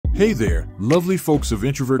Hey there, lovely folks of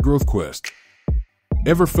Introvert Growth Quest.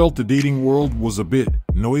 Ever felt the dating world was a bit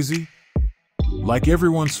noisy? Like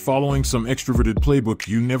everyone's following some extroverted playbook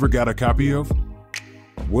you never got a copy of?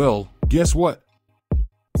 Well, guess what?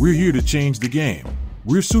 We're here to change the game.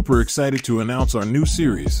 We're super excited to announce our new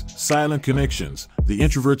series, Silent Connections, the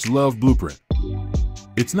Introvert's Love Blueprint.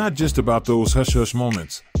 It's not just about those hush-hush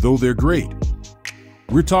moments, though they're great.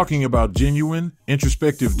 We're talking about genuine,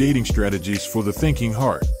 introspective dating strategies for the thinking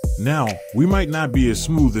heart. Now, we might not be as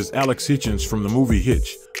smooth as Alex Hitchens from the movie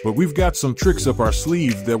Hitch, but we've got some tricks up our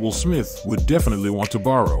sleeve that Will Smith would definitely want to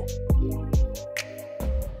borrow.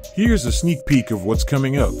 Here's a sneak peek of what's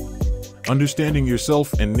coming up. Understanding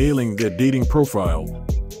yourself and nailing that dating profile.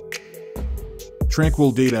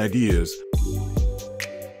 Tranquil date ideas.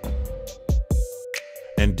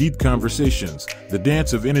 And deep conversations, the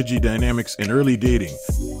dance of energy dynamics in early dating.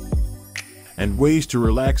 And ways to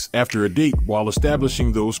relax after a date while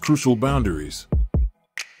establishing those crucial boundaries.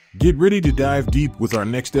 Get ready to dive deep with our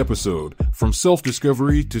next episode, from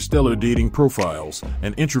self-discovery to stellar dating profiles,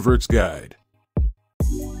 an introvert's guide.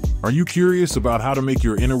 Are you curious about how to make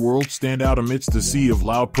your inner world stand out amidst the sea of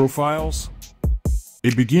loud profiles?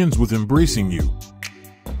 It begins with embracing you.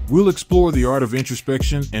 We'll explore the art of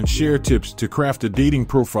introspection and share tips to craft a dating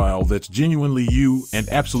profile that's genuinely you and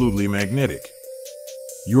absolutely magnetic.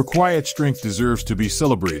 Your quiet strength deserves to be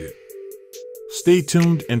celebrated. Stay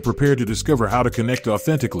tuned and prepare to discover how to connect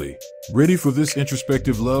authentically. Ready for this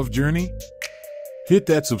introspective love journey? Hit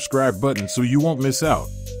that subscribe button so you won't miss out.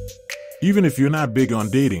 Even if you're not big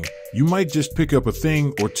on dating, you might just pick up a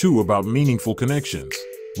thing or two about meaningful connections.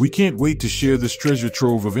 We can't wait to share this treasure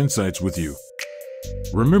trove of insights with you.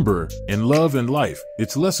 Remember, in love and life,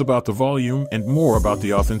 it's less about the volume and more about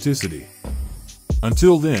the authenticity.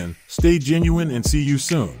 Until then, stay genuine and see you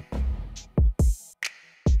soon.